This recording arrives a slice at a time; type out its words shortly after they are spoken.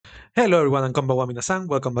Hello everyone and konbanwa minasan.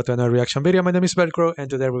 Welcome back to another reaction video. My name is Velcro and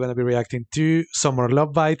today we're going to be reacting to some more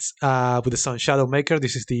Lovebites with the song Shadowmaker.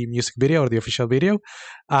 This is the music video or the official video.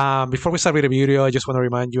 Before we start with the video, I just want to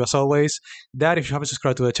remind you as always that if you haven't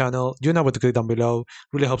subscribed to the channel, you know what to click down below.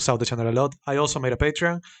 Really helps out the channel a lot. I also made a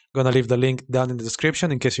Patreon. Gonna leave the link down in the description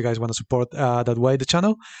in case you guys want to support that way the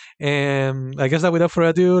channel. And I guess that without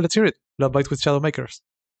further ado, let's hear it. Lovebites with Shadowmakers.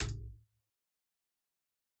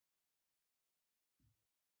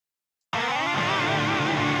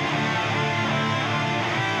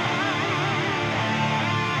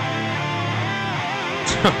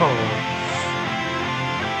 Oh.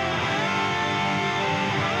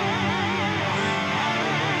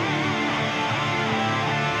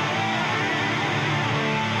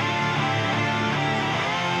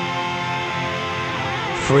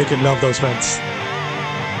 Freaking love those vents.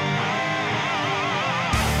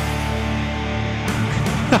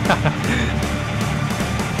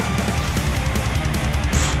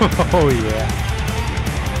 Oh yeah.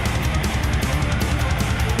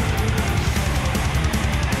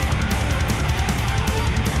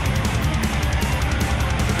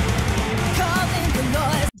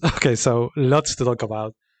 Okay, so lots to talk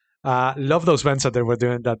about. Love those vents that they were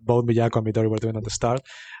doing, that both Miyako and Midori were doing at the start.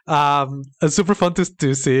 It's super fun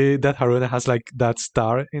to see that Haruna has like that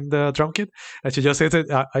star in the drum kit, and she just hits it.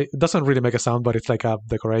 It doesn't really make a sound, but it's like a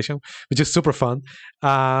decoration, which is super fun.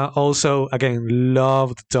 Also, again,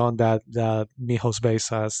 love the tone that Miho's bass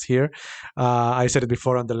has here. I said it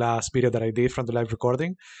before on the last video that I did from the live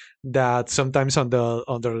recording, that sometimes on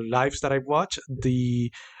the lives that I watch,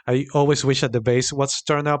 I always wish that the bass was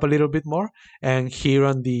turned up a little bit more. And here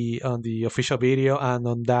on the official video and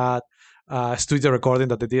on that studio recording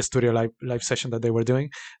that they did, studio live session that they were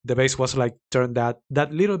doing, the bass was like turned that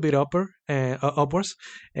little bit upwards,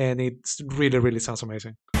 and it really sounds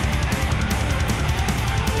amazing.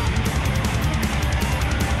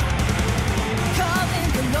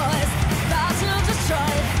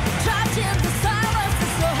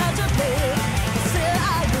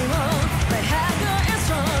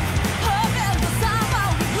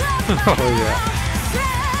 Oh yeah.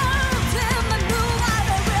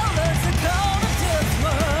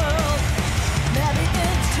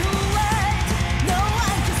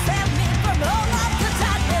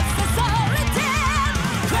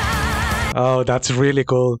 Oh, that's really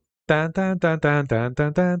cool. Dun, dun, dun, dun, dun,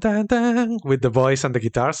 dun, dun, dun, dun, with the voice and the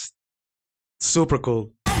guitars. Super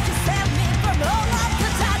cool.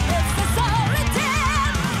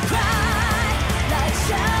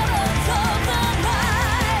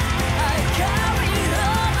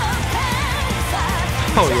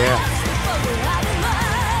 Oh yeah.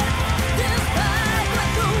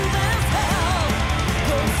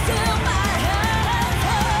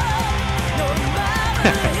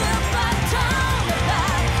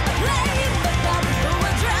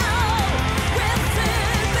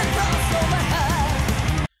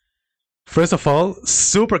 First of all,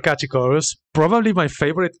 super catchy chorus. Probably my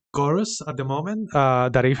favorite chorus at the moment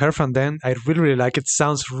that I've heard from them. I really like it.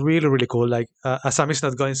 Sounds really cool. Like Asami's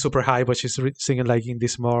not going super high, but she's singing like in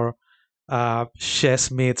this more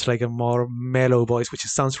chest meets like a more mellow voice, which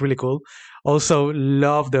sounds really cool. Also,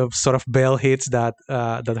 love the sort of bell hits that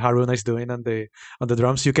Haruna is doing on the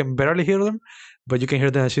drums. You can barely hear them, but you can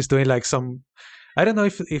hear that she's doing like some. I don't know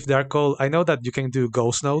if they're called. I know that you can do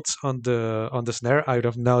ghost notes on the snare. I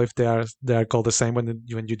don't know if they are called the same when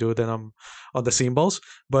you do them on the cymbals,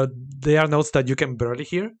 but they are notes that you can barely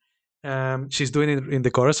hear. She's doing it in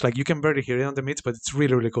the chorus, like you can barely hear it on the mids, but it's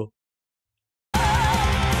really cool.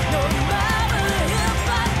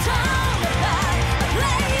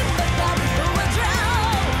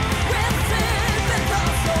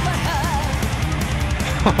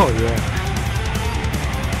 Oh yeah.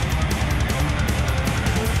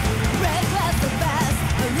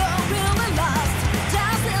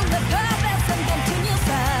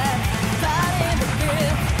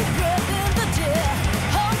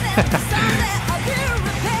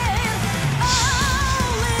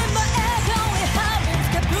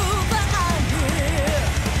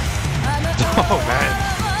 Oh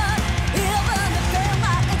man.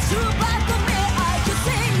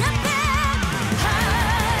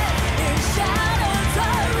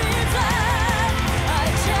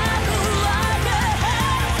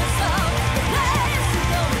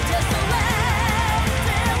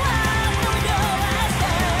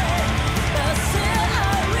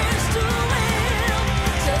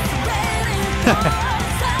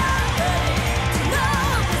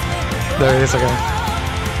 There it is again.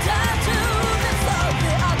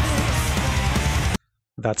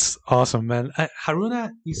 That's awesome, man.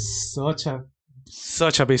 Haruna is such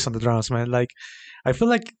a beast on the drums, man. Like, I feel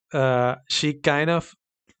like she kind of,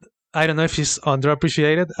 I don't know if she's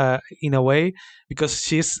underappreciated in a way, because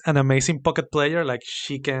she's an amazing pocket player. Like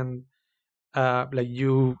she can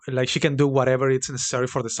she can do whatever it's necessary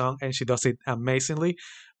for the song, and she does it amazingly.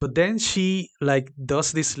 But then she like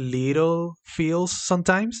does these little feels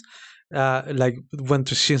sometimes, like when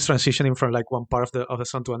she's transitioning from like one part of the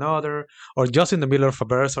song to another, or just in the middle of a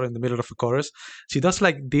verse or in the middle of a chorus. She does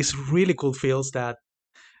like these really cool feels that,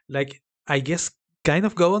 like, I guess kind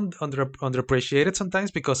of go underappreciated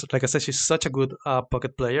sometimes, because like I said, she's such a good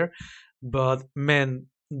pocket player. But man,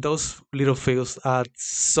 those little feels add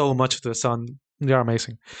so much to the song. They're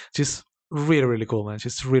amazing. She's really, really cool, man.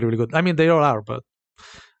 She's really, really good. I mean, they all are, but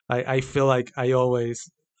I feel like I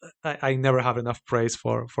never have enough praise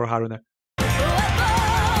for Haruna.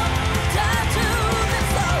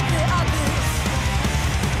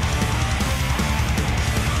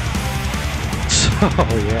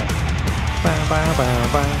 Oh yeah.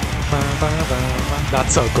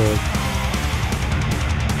 That's so good.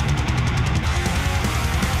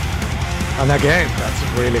 And again, that's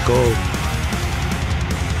really cool.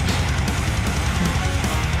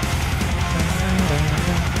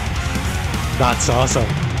 That's awesome.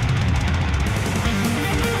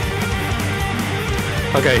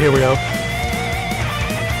 Okay, here we go.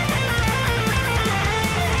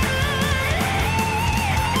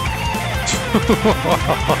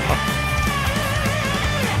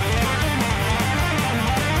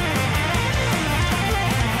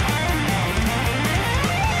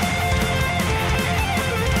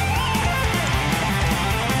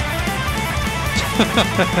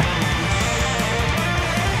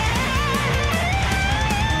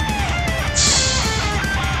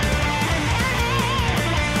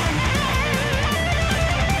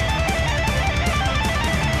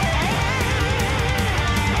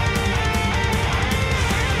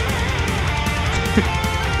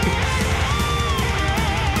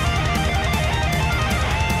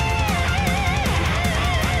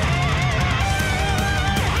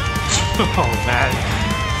 Oh man.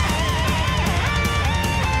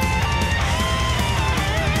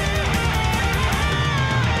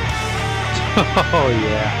 Oh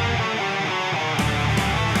yeah.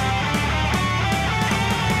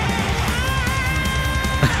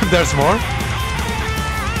 There's more?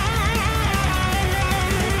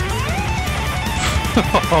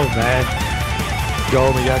 Oh man.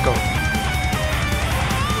 Go Miyako.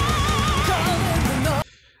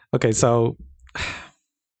 Okay, so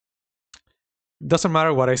doesn't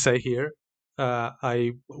matter what I say here.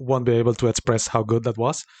 I won't be able to express how good that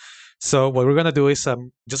was. So what we're gonna do is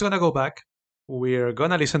just gonna go back. We're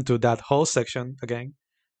gonna listen to that whole section again,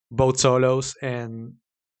 both solos, and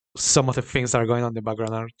some of the things that are going on in the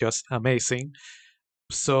background are just amazing.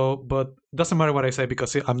 So, but doesn't matter what I say,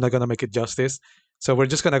 because I'm not gonna make it justice. So we're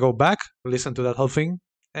just gonna go back, listen to that whole thing,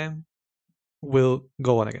 and we'll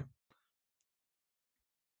go on again.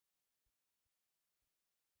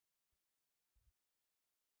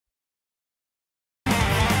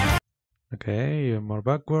 Okay, more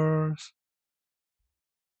backwards.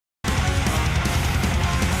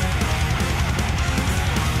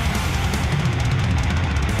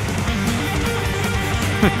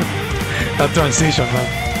 That transition,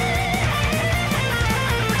 man.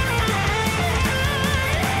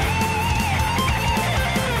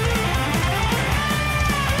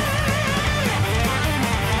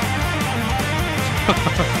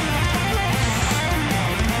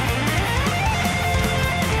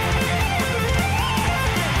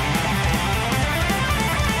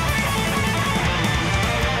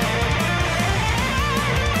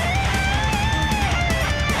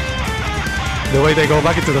 The way they go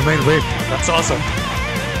back into the main rig, that's awesome.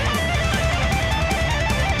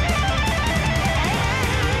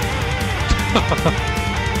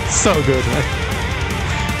 So good, man.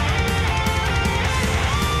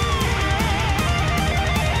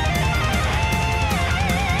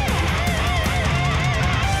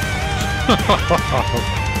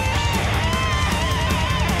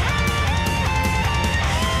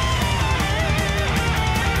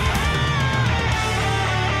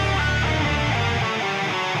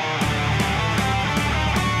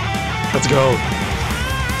 Let's go.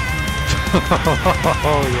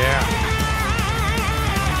 Oh yeah.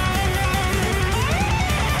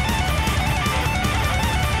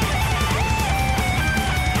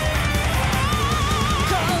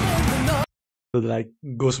 Like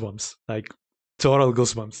goosebumps, like total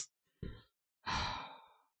goosebumps.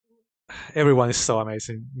 Everyone is so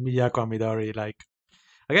amazing. Miyako and Midori, like,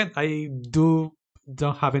 again, I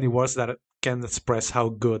don't have any words that can express how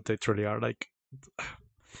good they truly are. Like,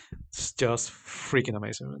 it's just freaking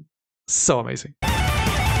amazing, man. So amazing.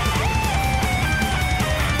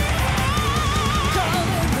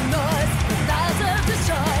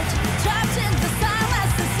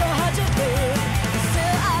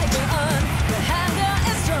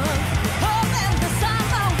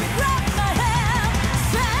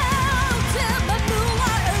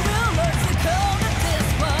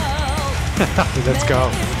 Let's go.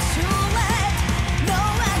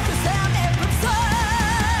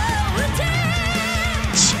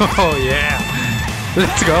 Oh yeah.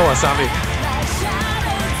 Let's go, Asami.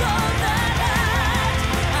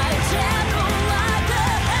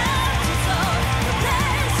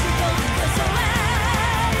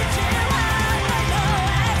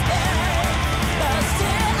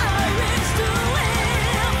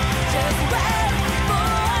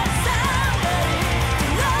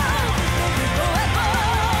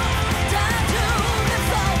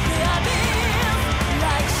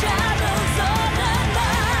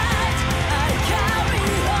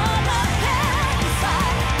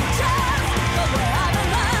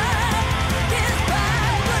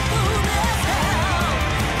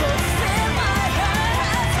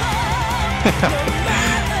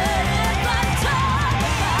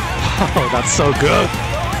 Oh, that's so good.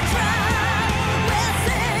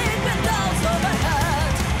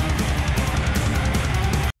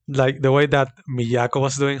 Like the way that Miyako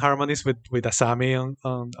was doing harmonies with Asami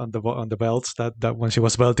on the belts, that when she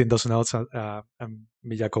was belting those notes, and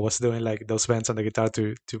Miyako was doing like those bends on the guitar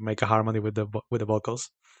to make a harmony with the vocals.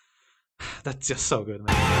 That's just so good,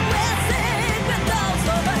 man.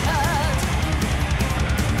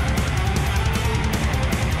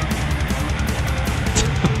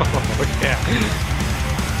 Oh, yeah.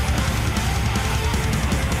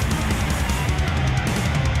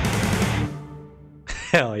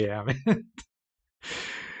 Hell yeah, man.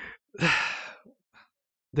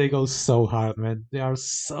 They go so hard, man. They are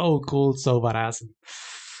so cool, so badass, and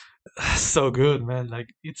so good, man. Like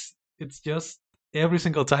it's just every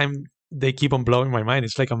single time they keep on blowing my mind.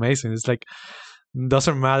 It's like amazing. It's like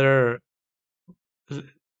doesn't matter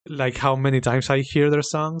like how many times I hear their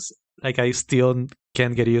songs, like I still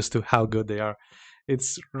can't get used to how good they are.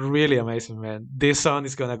 It's really amazing, man. This song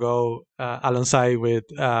is gonna go alongside with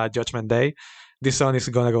Judgment Day. This song is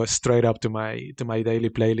gonna go straight up to my daily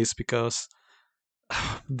playlist because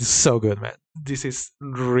this is so good, man. This is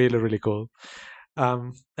really really cool.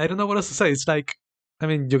 I don't know what else to say. It's like, I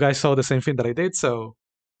mean, you guys saw the same thing that I did, so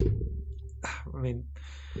I mean,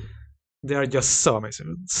 they are just so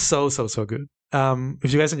amazing, so good.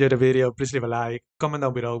 If you guys enjoyed the video, please leave a like, comment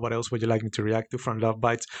down below what else would you like me to react to from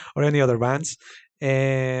Lovebites or any other bands.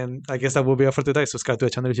 And I guess that will be all for today. Subscribe to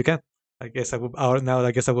the channel if you can. I guess I will. Now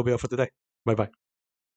I guess that will be all for today. Bye bye.